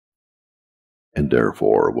and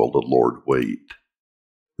therefore will the Lord wait,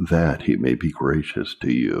 that he may be gracious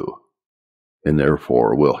to you, and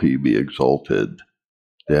therefore will he be exalted,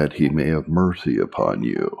 that he may have mercy upon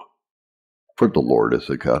you. For the Lord is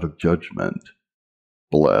a God of judgment.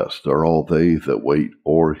 Blessed are all they that wait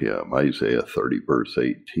for him. Isaiah 30, verse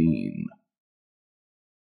 18.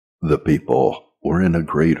 The people were in a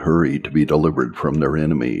great hurry to be delivered from their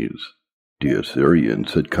enemies. The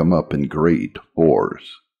Assyrians had come up in great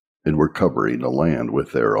force, and were covering the land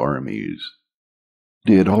with their armies.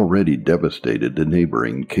 They had already devastated the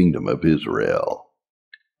neighboring kingdom of Israel,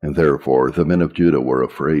 and therefore the men of Judah were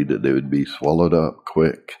afraid that they would be swallowed up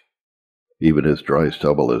quick, even as dry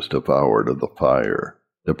stubble is devoured of the fire.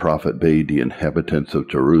 The prophet bade the inhabitants of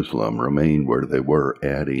Jerusalem remain where they were,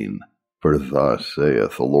 adding, For thus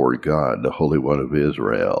saith the Lord God, the Holy One of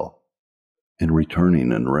Israel, In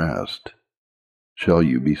returning and rest shall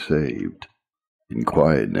you be saved. In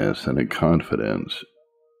quietness and in confidence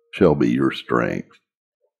shall be your strength.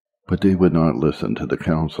 But they would not listen to the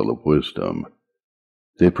counsel of wisdom.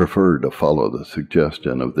 They preferred to follow the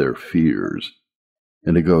suggestion of their fears,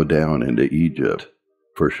 and to go down into Egypt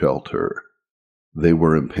for shelter. They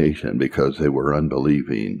were impatient because they were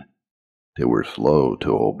unbelieving. They were slow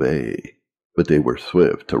to obey, but they were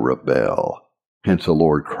swift to rebel. Hence the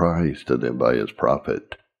Lord cries to them by his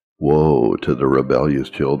prophet, Woe to the rebellious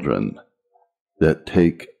children that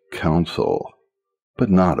take counsel, but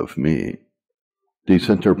not of me. They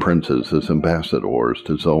sent their princes as ambassadors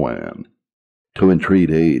to Zoan, to entreat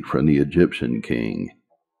aid from the Egyptian king.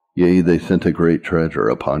 Yea, they sent a great treasure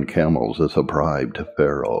upon camels as a bribe to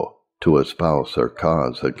Pharaoh, to espouse their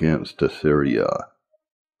cause against Assyria.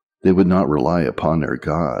 They would not rely upon their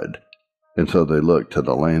God, and so they looked to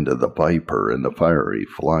the land of the viper and the fiery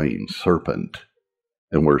flying serpent,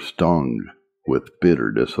 and were stung with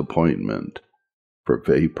bitter disappointment, for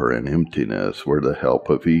vapor and emptiness were the help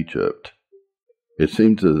of Egypt. It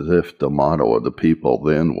seems as if the motto of the people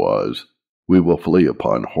then was, We will flee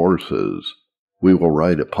upon horses, we will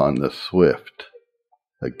ride upon the swift.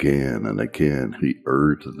 Again and again he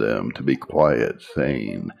urged them to be quiet,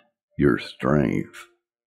 saying, Your strength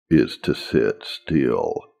is to sit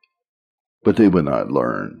still. But they would not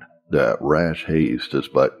learn that rash haste is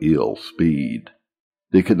but ill speed.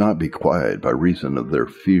 They could not be quiet by reason of their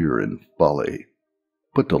fear and folly.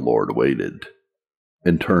 But the Lord waited,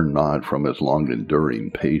 and turned not from his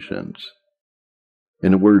long-enduring patience.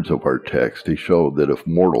 In the words of our text, he showed that if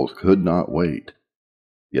mortals could not wait,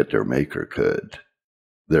 yet their Maker could.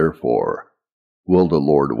 Therefore will the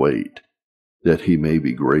Lord wait, that he may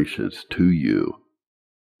be gracious to you.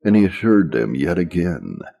 And he assured them yet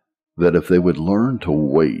again, that if they would learn to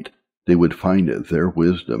wait, they would find it their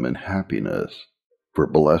wisdom and happiness, for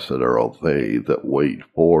blessed are all they that wait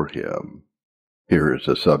for him. Here is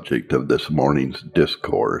the subject of this morning's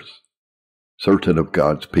discourse. Certain of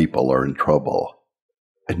God's people are in trouble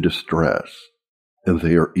and distress, and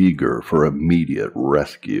they are eager for immediate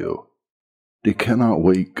rescue. They cannot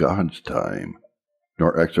wait God's time,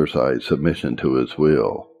 nor exercise submission to his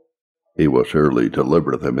will. He will surely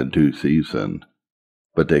deliver them in due season,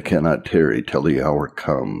 but they cannot tarry till the hour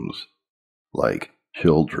comes. Like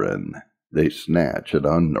children, they snatch at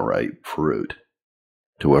unripe fruit.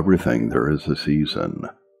 To everything there is a season,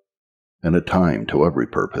 and a time to every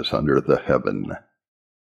purpose under the heaven.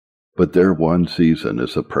 But their one season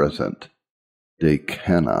is the present. They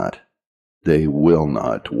cannot, they will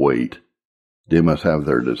not wait. They must have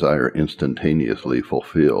their desire instantaneously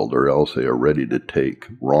fulfilled, or else they are ready to take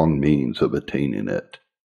wrong means of attaining it.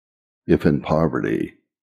 If in poverty,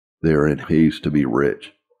 they are in haste to be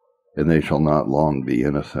rich, and they shall not long be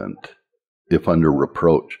innocent. If under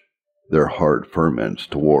reproach, their heart ferments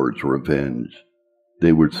towards revenge.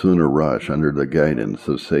 They would sooner rush under the guidance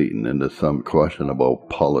of Satan into some questionable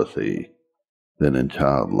policy than in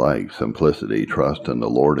childlike simplicity trust in the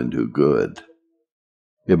Lord and do good.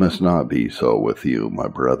 It must not be so with you, my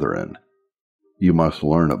brethren. You must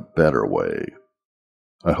learn a better way.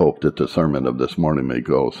 I hope that the sermon of this morning may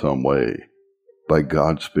go some way, by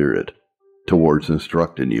God's Spirit, towards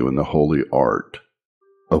instructing you in the holy art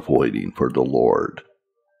of waiting for the Lord.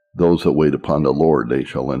 Those that wait upon the Lord, they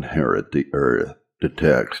shall inherit the earth. The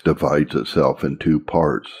text divides itself in two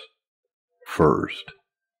parts. First,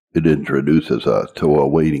 it introduces us to a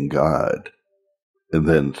waiting God, and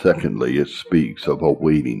then secondly, it speaks of a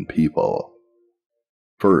waiting people.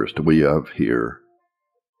 First, we have here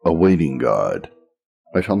a waiting God.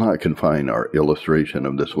 I shall not confine our illustration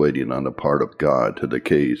of this waiting on the part of God to the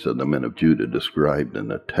case of the men of Judah described in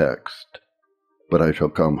the text, but I shall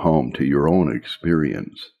come home to your own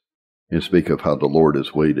experience and speak of how the Lord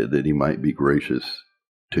has waited that he might be gracious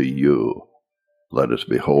to you. let us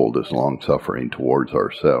behold his long-suffering towards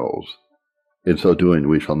ourselves. In so doing,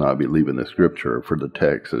 we shall not believe in the Scripture, for the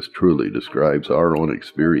text as truly describes our own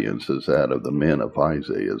experience as that of the men of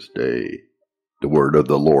Isaiah's day. The word of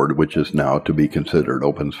the Lord, which is now to be considered,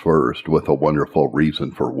 opens first with a wonderful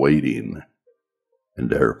reason for waiting. And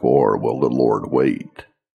therefore will the Lord wait.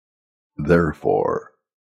 Therefore,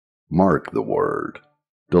 mark the word.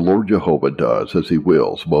 The Lord Jehovah does as he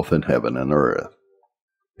wills both in heaven and earth,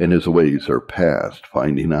 and his ways are past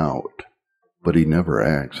finding out, but he never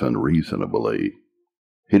acts unreasonably.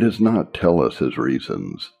 He does not tell us his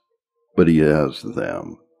reasons, but he has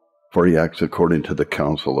them, for he acts according to the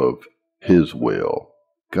counsel of his will.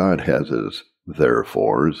 God has his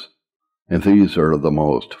therefores, and these are the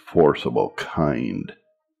most forcible kind.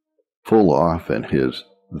 Full often his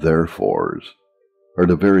therefores are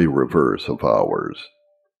the very reverse of ours.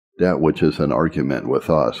 That which is an argument with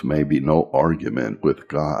us may be no argument with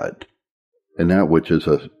God, and that which is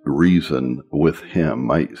a reason with him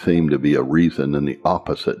might seem to be a reason in the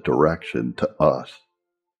opposite direction to us.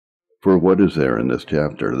 For what is there in this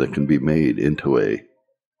chapter that can be made into a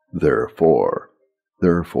therefore?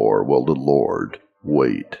 Therefore will the Lord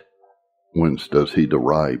wait. Whence does he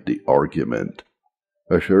derive the argument?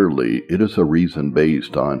 Assuredly, it is a reason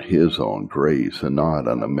based on his own grace and not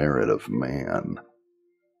on the merit of man.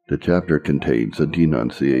 The chapter contains a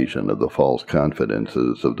denunciation of the false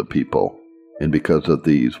confidences of the people, and because of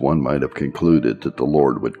these one might have concluded that the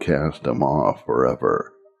Lord would cast them off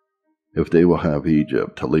forever. If they will have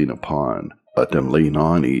Egypt to lean upon, let them lean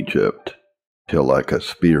on Egypt, till like a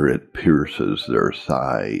spear it pierces their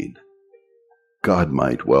side. God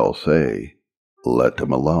might well say, let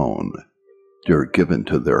them alone. They're given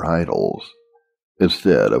to their idols,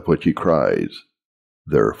 instead of which he cries,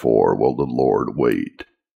 therefore will the Lord wait.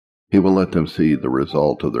 He will let them see the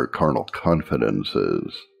result of their carnal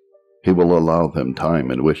confidences. He will allow them time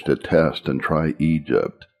in which to test and try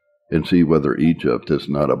Egypt, and see whether Egypt is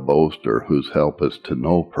not a boaster whose help is to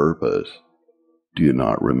no purpose. Do you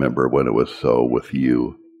not remember when it was so with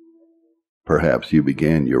you? Perhaps you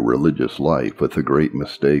began your religious life with the great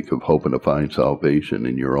mistake of hoping to find salvation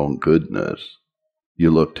in your own goodness. You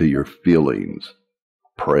looked to your feelings,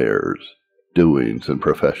 prayers, doings, and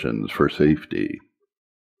professions for safety.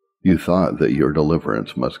 You thought that your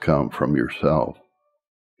deliverance must come from yourself,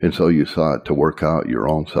 and so you sought to work out your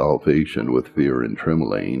own salvation with fear and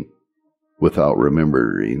trembling, without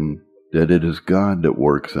remembering that it is God that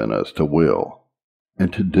works in us to will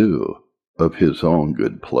and to do of his own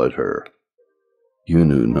good pleasure. You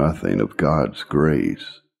knew nothing of God's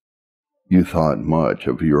grace. You thought much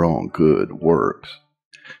of your own good works,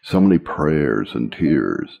 so many prayers and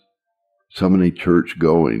tears, so many church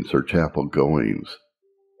goings or chapel goings,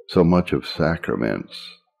 so much of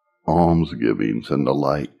sacraments, almsgivings, and the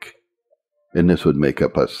like, and this would make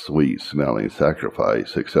up a sweet-smelling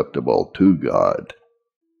sacrifice acceptable to God.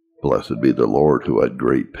 Blessed be the Lord who had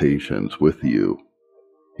great patience with you.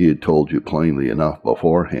 He had told you plainly enough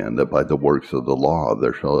beforehand that by the works of the law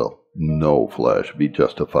there shall no flesh be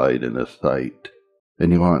justified in his sight,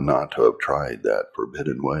 and you ought not to have tried that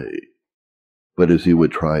forbidden way. But as you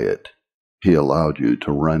would try it, he allowed you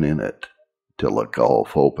to run in it, till a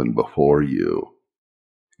gulf opened before you.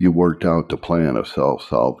 You worked out the plan of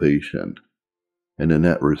self-salvation, and the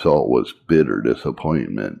net result was bitter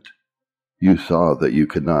disappointment. You saw that you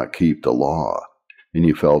could not keep the law, and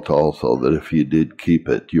you felt also that if you did keep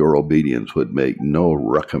it, your obedience would make no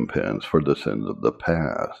recompense for the sins of the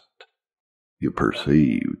past. You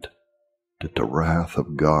perceived that the wrath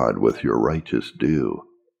of God with your righteous due,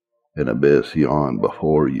 an abyss yawned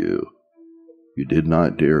before you. You did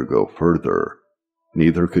not dare go further,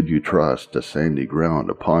 neither could you trust the sandy ground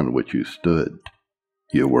upon which you stood.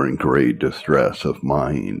 You were in great distress of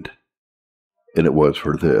mind, and it was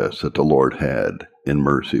for this that the Lord had in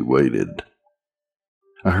mercy waited.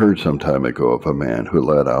 I heard some time ago of a man who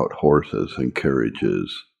let out horses and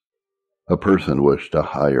carriages. A person wished to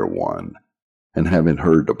hire one, and having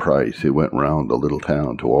heard the price, he went round the little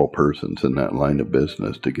town to all persons in that line of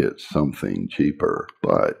business to get something cheaper.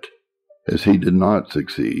 But as he did not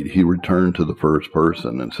succeed, he returned to the first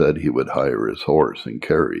person and said he would hire his horse and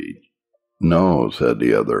carriage. No, said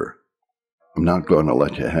the other, I'm not going to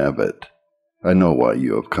let you have it. I know why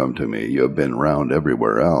you have come to me. You have been round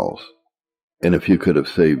everywhere else, and if you could have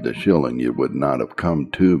saved a shilling, you would not have come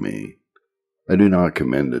to me. I do not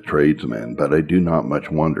commend the tradesman, but I do not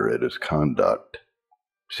much wonder at his conduct.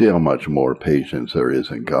 See how much more patience there is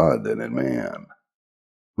in God than in man.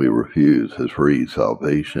 We refuse his free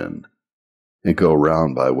salvation, and go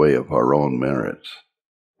round by way of our own merits,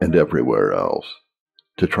 and everywhere else,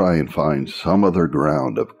 to try and find some other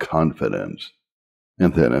ground of confidence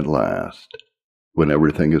And then at last, when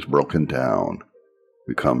everything is broken down,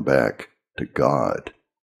 we come back to God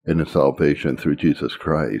and His salvation through Jesus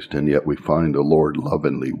Christ, and yet we find the Lord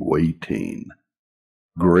lovingly waiting,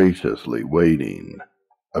 graciously waiting,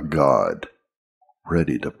 a God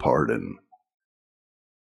ready to pardon.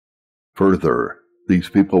 Further, these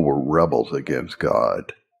people were rebels against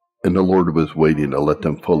God, and the Lord was waiting to let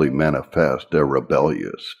them fully manifest their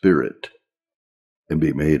rebellious spirit and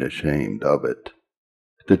be made ashamed of it.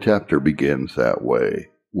 The chapter begins that way.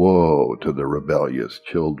 Woe to the rebellious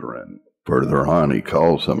children. Further on, he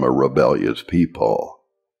calls them a rebellious people,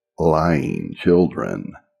 lying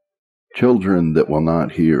children, children that will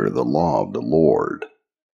not hear the law of the Lord.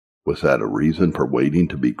 Was that a reason for waiting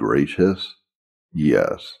to be gracious?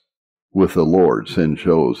 Yes. With the Lord, sin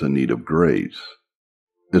shows a need of grace,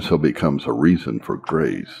 and so becomes a reason for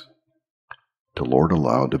grace. The Lord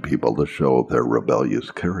allowed the people to show their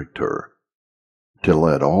rebellious character, to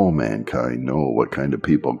let all mankind know what kind of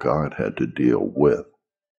people God had to deal with,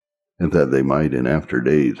 and that they might in after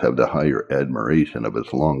days have the higher admiration of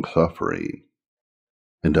His long-suffering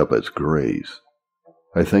and of His grace.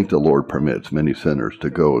 I think the Lord permits many sinners to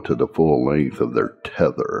go to the full length of their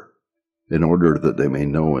tether in order that they may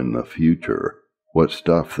know in the future what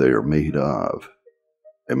stuff they are made of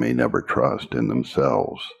and may never trust in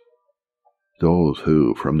themselves. Those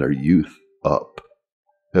who, from their youth up,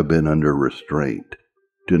 have been under restraint,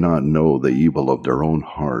 do not know the evil of their own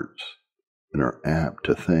hearts, and are apt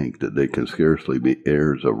to think that they can scarcely be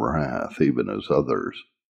heirs of wrath even as others.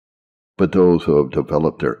 But those who have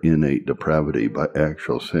developed their innate depravity by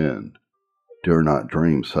actual sin dare not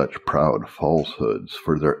dream such proud falsehoods,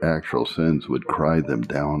 for their actual sins would cry them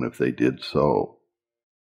down if they did so.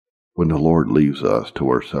 When the Lord leaves us to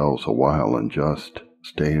ourselves a while and just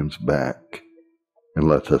stands back and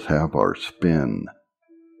lets us have our spin,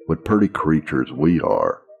 what pretty creatures we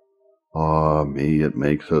are. Ah me, it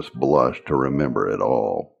makes us blush to remember it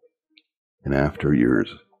all. In after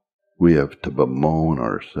years, we have to bemoan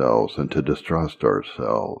ourselves and to distrust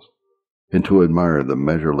ourselves, and to admire the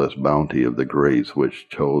measureless bounty of the grace which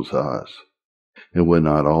chose us, and would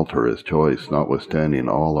not alter His choice notwithstanding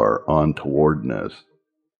all our untowardness.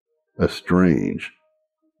 A strange,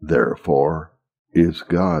 therefore, is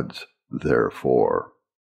God's therefore.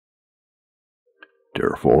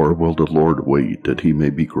 Therefore will the Lord wait that He may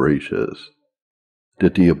be gracious,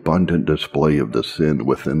 that the abundant display of the sin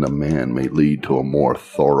within the man may lead to a more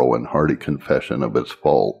thorough and hearty confession of his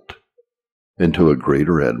fault, and to a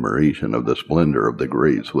greater admiration of the splendor of the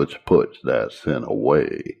grace which puts that sin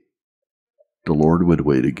away. The Lord would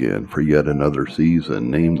wait again for yet another season,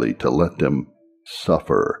 namely to let them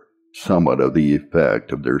suffer somewhat of the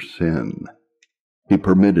effect of their sin. He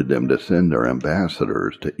permitted them to send their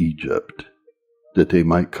ambassadors to Egypt, that they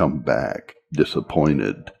might come back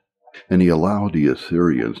disappointed, and He allowed the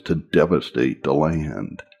Assyrians to devastate the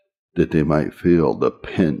land, that they might feel the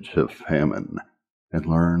pinch of famine, and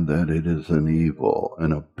learn that it is an evil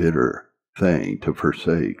and a bitter thing to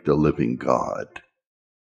forsake the living God.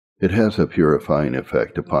 It has a purifying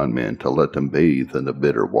effect upon men to let them bathe in the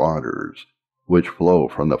bitter waters, which flow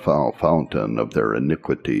from the foul fountain of their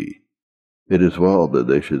iniquity. It is well that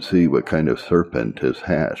they should see what kind of serpent is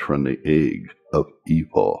hatched from the egg of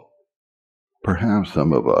evil. Perhaps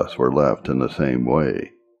some of us were left in the same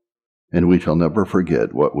way, and we shall never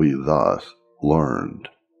forget what we thus learned.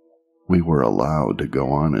 We were allowed to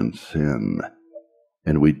go on in sin,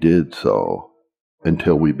 and we did so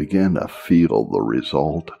until we began to feel the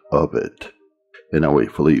result of it, and now we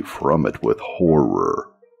flee from it with horror.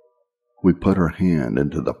 We put our hand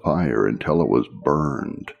into the fire until it was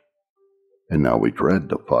burned, and now we dread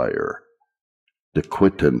the fire. The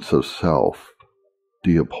quittance of self,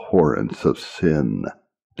 the abhorrence of sin,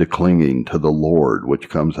 the clinging to the Lord which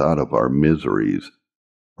comes out of our miseries,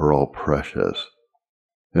 are all precious,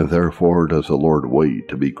 and therefore does the Lord wait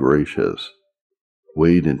to be gracious.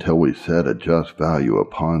 Wait until we set a just value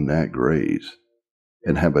upon that grace,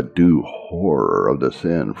 and have a due horror of the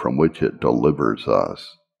sin from which it delivers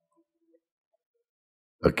us.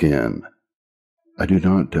 Again, I do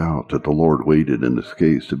not doubt that the Lord waited in this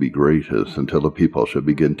case to be gracious until the people should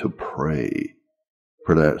begin to pray,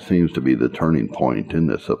 for that seems to be the turning point in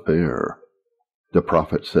this affair. The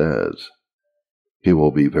prophet says, He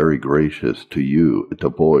will be very gracious to you at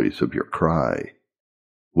the voice of your cry.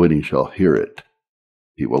 When He shall hear it,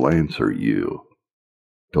 He will answer you.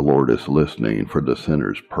 The Lord is listening for the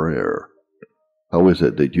sinner's prayer. How is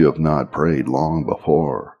it that you have not prayed long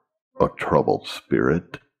before, a troubled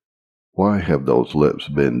spirit? Why have those lips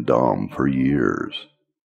been dumb for years?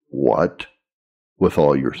 What? With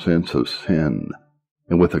all your sense of sin,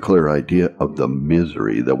 and with a clear idea of the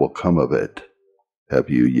misery that will come of it, have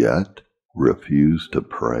you yet refused to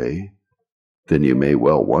pray? Then you may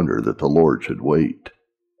well wonder that the Lord should wait.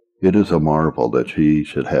 It is a marvel that he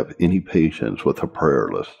should have any patience with a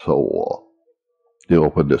prayerless soul. The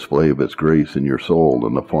open display of his grace in your soul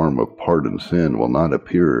in the form of pardoned sin will not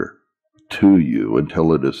appear to you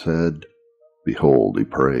until it is said, "Behold, he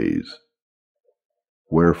prays."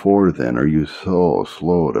 Wherefore then are you so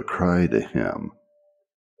slow to cry to him?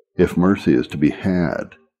 If mercy is to be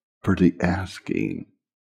had for the asking,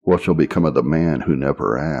 what shall become of the man who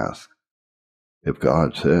never asks? If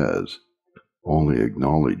God says, "Only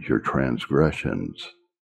acknowledge your transgressions,"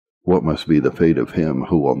 what must be the fate of him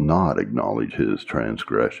who will not acknowledge his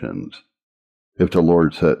transgressions? If the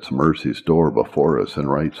Lord sets mercy's door before us and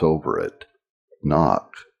writes over it,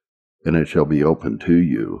 "Knock, and it shall be opened to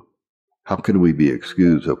you," how can we be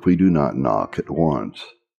excused if we do not knock at once?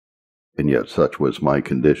 And yet such was my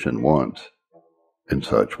condition once, and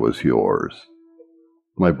such was yours.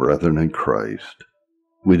 My brethren in Christ,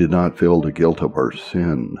 we did not feel the guilt of our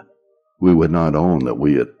sin. We would not own that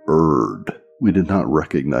we had erred. We did not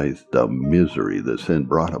recognize the misery that sin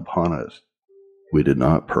brought upon us. We did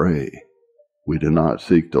not pray. We did not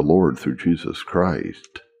seek the Lord through Jesus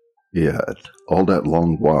Christ. Yet, all that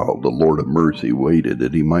long while the Lord of mercy waited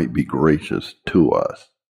that he might be gracious to us.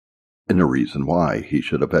 And the reason why he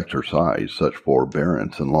should have exercised such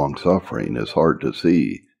forbearance and long-suffering is hard to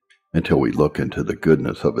see until we look into the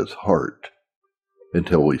goodness of his heart,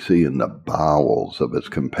 until we see in the bowels of his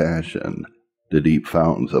compassion the deep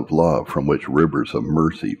fountains of love from which rivers of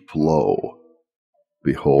mercy flow.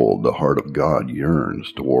 Behold, the heart of God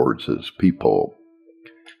yearns towards his people.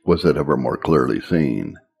 Was it ever more clearly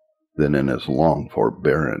seen than in his long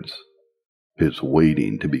forbearance, his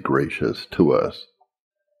waiting to be gracious to us?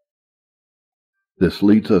 This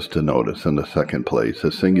leads us to notice in the second place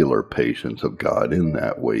the singular patience of God in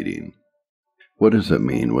that waiting. What does it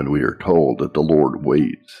mean when we are told that the Lord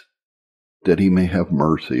waits? That he may have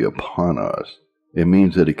mercy upon us. It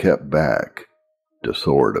means that he kept back the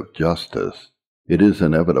sword of justice. It is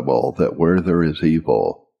inevitable that where there is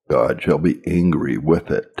evil, God shall be angry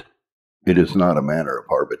with it. It is not a matter of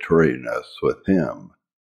arbitrariness with him,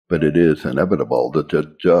 but it is inevitable that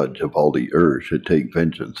the judge of all the earth should take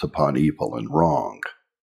vengeance upon evil and wrong.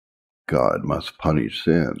 God must punish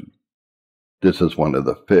sin. This is one of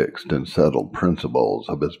the fixed and settled principles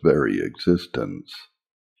of his very existence.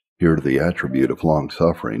 Here the attribute of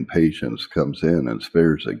long-suffering patience comes in and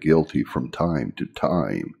spares the guilty from time to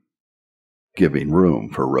time, giving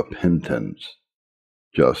room for repentance.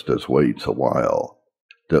 Justice waits a while,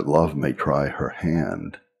 that love may try her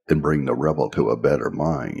hand and bring the rebel to a better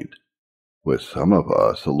mind. With some of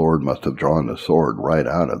us, the Lord must have drawn the sword right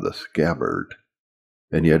out of the scabbard,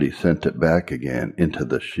 and yet he sent it back again into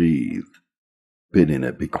the sheath, bidding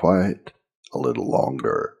it be quiet a little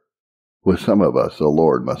longer. With some of us, the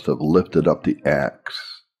Lord must have lifted up the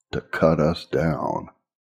axe to cut us down,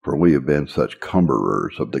 for we have been such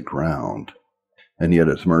cumberers of the ground. And yet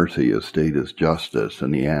his mercy has stayed his justice,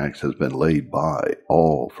 and the axe has been laid by,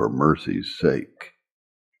 all for mercy's sake.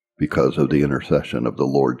 Because of the intercession of the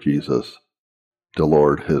Lord Jesus, the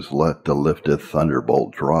Lord has let the lifted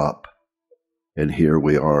thunderbolt drop, and here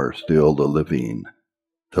we are still the living,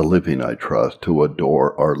 I trust, to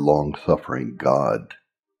adore our long-suffering God.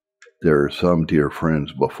 There are some dear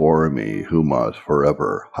friends before me who must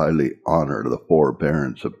forever highly honor the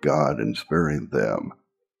forbearance of God in sparing them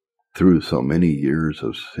through so many years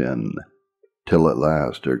of sin, till at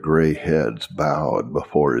last their gray heads bowed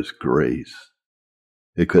before his grace.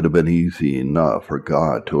 It could have been easy enough for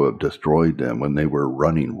God to have destroyed them when they were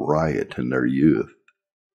running riot in their youth.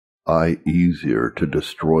 Easier to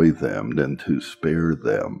destroy them than to spare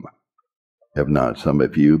them. Have not some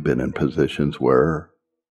of you been in positions where,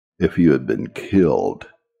 if you had been killed,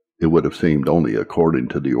 it would have seemed only according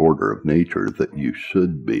to the order of nature that you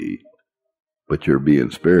should be, but your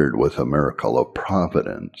being spared was a miracle of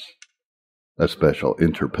providence, a special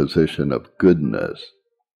interposition of goodness.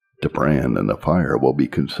 The brand and the fire will be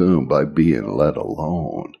consumed by being let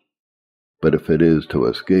alone, but if it is to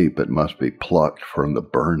escape, it must be plucked from the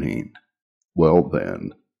burning. Well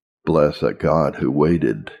then, bless that God who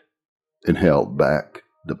waited and held back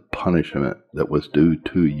the punishment that was due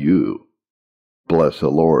to you. Bless the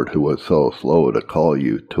Lord who was so slow to call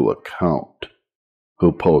you to account,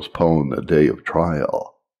 who postponed the day of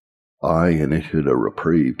trial. And issued a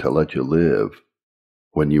reprieve to let you live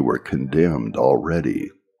when you were condemned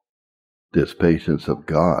already. This patience of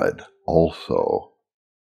God also,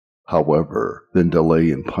 however, than delay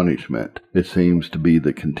in punishment, it seems to be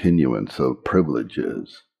the continuance of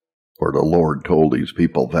privileges. For the Lord told these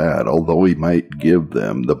people that, although he might give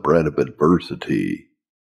them the bread of adversity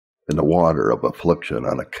and the water of affliction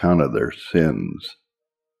on account of their sins,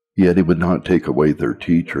 yet he would not take away their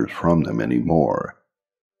teachers from them any more.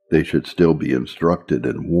 They should still be instructed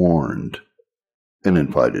and warned and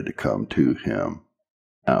invited to come to him.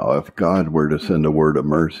 Now, if God were to send a word of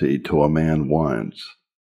mercy to a man once,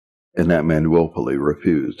 and that man willfully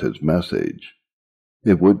refused his message,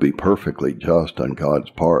 it would be perfectly just on God's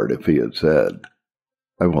part if he had said,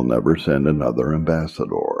 "I will never send another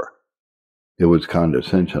ambassador." It was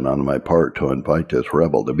condescension on my part to invite this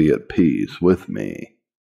rebel to be at peace with me,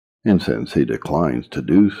 and since he declines to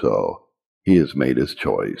do so, he has made his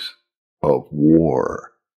choice of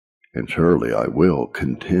war, and surely I will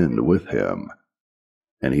contend with him.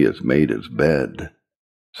 And he has made his bed,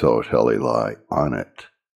 so shall he lie on it.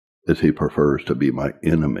 As he prefers to be my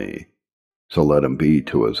enemy, so let him be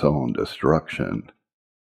to his own destruction.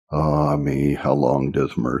 Ah me, how long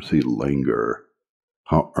does mercy linger?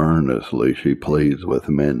 How earnestly she pleads with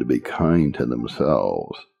men to be kind to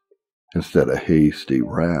themselves, instead of hasty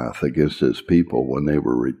wrath against his people when they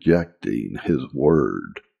were rejecting his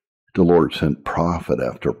word. The Lord sent prophet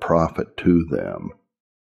after prophet to them,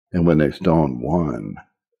 and when they stoned one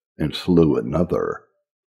and slew another,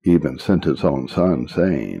 he even sent his own son,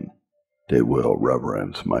 saying, "They will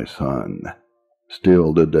reverence my son."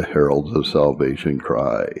 Still did the heralds of salvation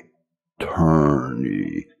cry, turn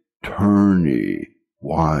ye,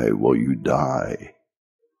 why will you die?"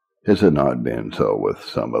 Has it not been so with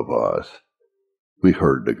some of us? We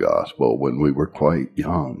heard the gospel when we were quite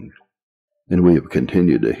young, and we have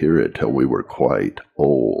continued to hear it till we were quite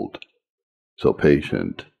old. So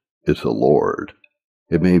patient is the Lord.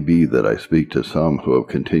 It may be that I speak to some who have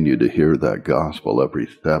continued to hear that gospel every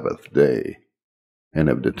Sabbath day, and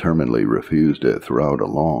have determinedly refused it throughout a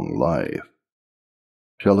long life.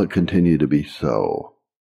 Shall it continue to be so?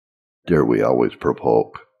 Dare we always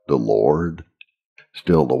provoke the Lord?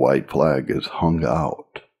 Still the white flag is hung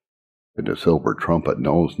out, and the silver trumpet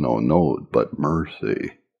knows no note but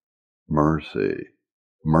mercy, mercy,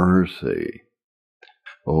 mercy.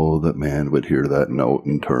 Oh, that man would hear that note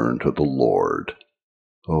and turn to the Lord.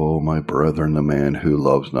 Oh, my brethren, the man who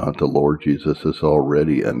loves not the Lord Jesus is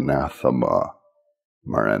already anathema.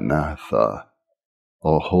 Maranatha.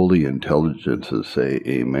 All holy intelligences say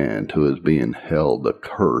amen to his being held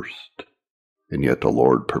accursed, and yet the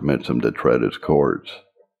Lord permits him to tread his courts,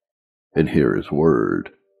 and hear his word,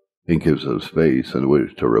 and gives him space in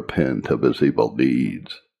which to repent of his evil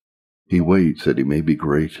deeds. He waits that he may be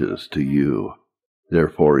gracious to you.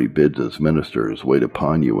 Therefore he bids his ministers wait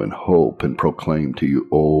upon you in hope, and proclaim to you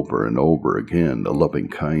over and over again the loving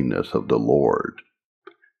kindness of the Lord.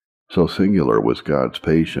 So singular was God's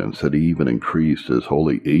patience that he even increased his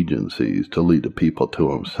holy agencies to lead the people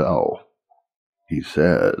to himself. He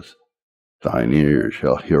says, "Thine ears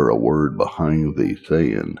shall hear a word behind thee,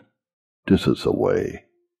 saying, This is the way,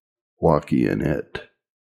 walk ye in it."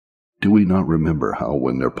 Do we not remember how,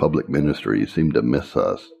 when their public ministry seemed to miss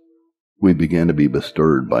us, we began to be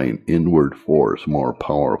bestirred by an inward force more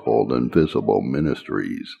powerful than visible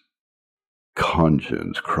ministries?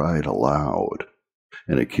 Conscience cried aloud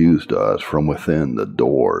and accused us from within the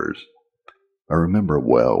doors. I remember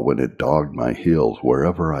well when it dogged my heels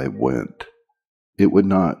wherever I went. It would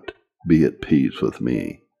not be at peace with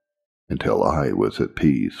me until I was at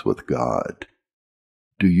peace with God.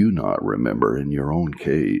 Do you not remember in your own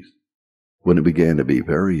case, when it began to be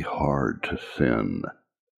very hard to sin,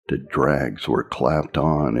 the drags were clapped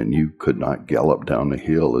on and you could not gallop down the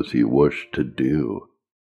hill as you wished to do?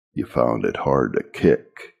 You found it hard to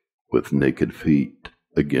kick with naked feet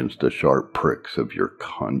against the sharp pricks of your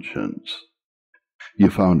conscience. You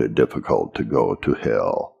found it difficult to go to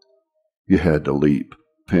hell. You had to leap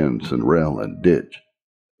fence and rail and ditch,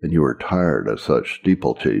 and you were tired of such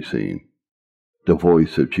steeplechasing. The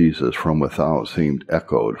voice of Jesus from without seemed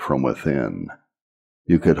echoed from within.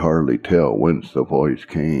 You could hardly tell whence the voice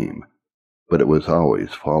came, but it was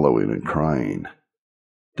always following and crying,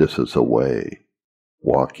 "This is the way,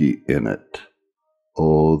 walk ye in it."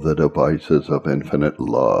 Oh, the devices of infinite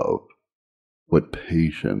love! What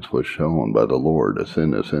patience was shown by the Lord to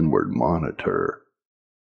send this inward monitor!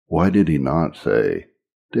 Why did he not say,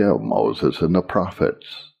 "They have Moses and the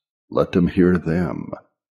prophets, let them hear them"?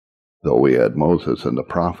 Though we had Moses and the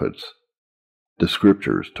prophets, the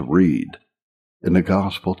scriptures to read, and the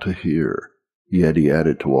gospel to hear, yet he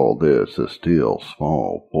added to all this a still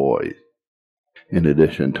small voice. In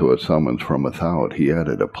addition to a summons from without, he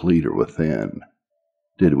added a pleader within.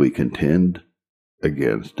 Did we contend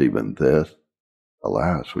against even this?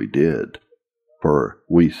 Alas, we did. for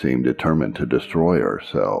we seem determined to destroy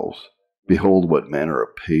ourselves. Behold, what manner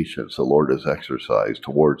of patience the Lord has exercised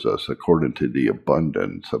towards us according to the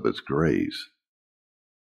abundance of his grace.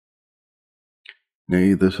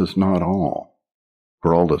 Nay, this is not all.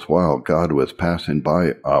 For all this while God was passing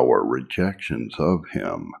by our rejections of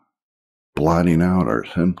him, blotting out our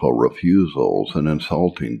sinful refusals and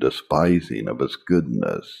insulting, despising of his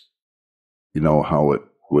goodness. You know how it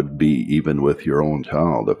would be even with your own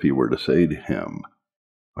child if you were to say to him,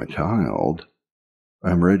 "My child,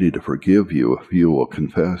 I am ready to forgive you if you will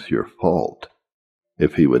confess your fault."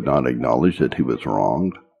 If he would not acknowledge that he was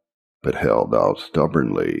wrong, but held out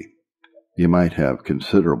stubbornly, you might have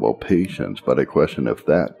considerable patience, but I question if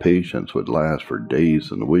that patience would last for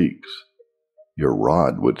days and weeks. Your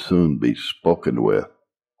rod would soon be spoken with.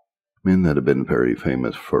 Men that have been very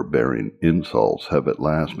famous for bearing insults have at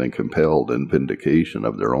last been compelled in vindication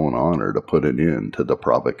of their own honor to put an end to the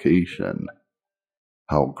provocation.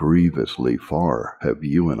 How grievously far have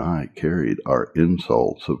you and I carried our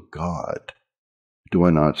insults of God? Do I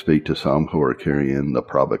not speak to some who are carrying the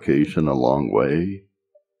provocation a long way?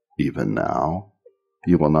 Even now,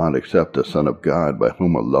 you will not accept the Son of God by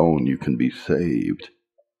whom alone you can be saved.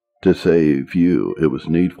 To save you, it was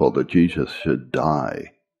needful that Jesus should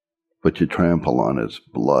die, but you trample on his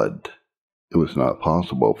blood. It was not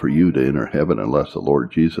possible for you to enter heaven unless the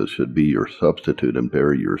Lord Jesus should be your substitute and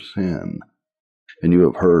bear your sin. And you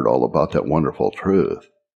have heard all about that wonderful truth,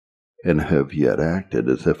 and have yet acted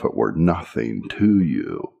as if it were nothing to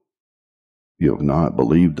you. You have not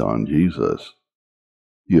believed on Jesus.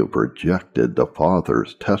 You have rejected the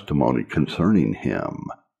Father's testimony concerning him,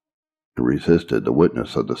 and resisted the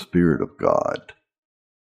witness of the Spirit of God.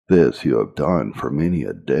 This you have done for many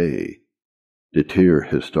a day. The tear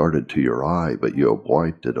has started to your eye, but you have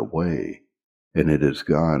wiped it away, and it is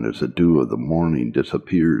gone as the dew of the morning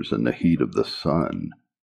disappears in the heat of the sun.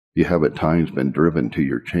 You have at times been driven to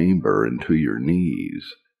your chamber and to your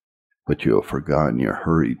knees, but you have forgotten your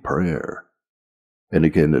hurried prayer. And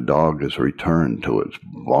again the dog has returned to its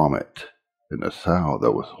vomit, and the sow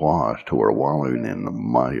that was washed to her wallowing in the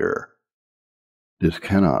mire. This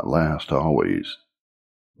cannot last always.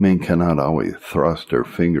 Men cannot always thrust their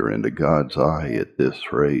finger into God's eye at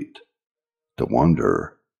this rate. The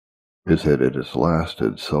wonder is that it has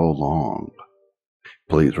lasted so long.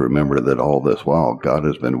 Please remember that all this while God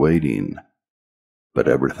has been waiting, but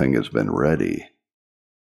everything has been ready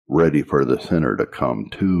for the sinner to come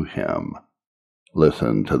to him.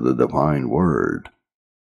 Listen to the divine word.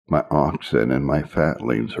 My oxen and my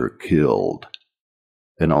fatlings are killed,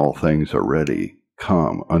 and all things are ready.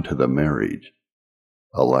 Come unto the marriage.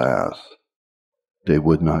 Alas, they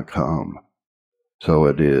would not come. So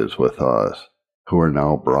it is with us, who are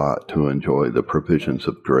now brought to enjoy the provisions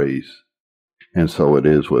of grace, and so it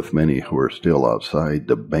is with many who are still outside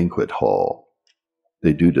the banquet hall.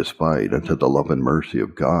 They do despite unto the love and mercy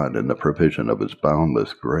of God and the provision of his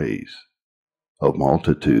boundless grace. Of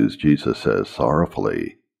multitudes, Jesus says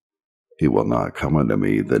sorrowfully, "He will not come unto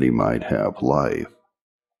me that he might have life."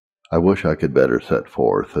 I wish I could better set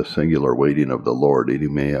forth the singular waiting of the Lord, and he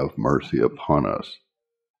may have mercy upon us.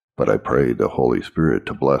 But I pray the Holy Spirit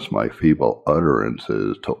to bless my feeble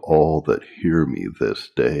utterances to all that hear me this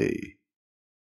day.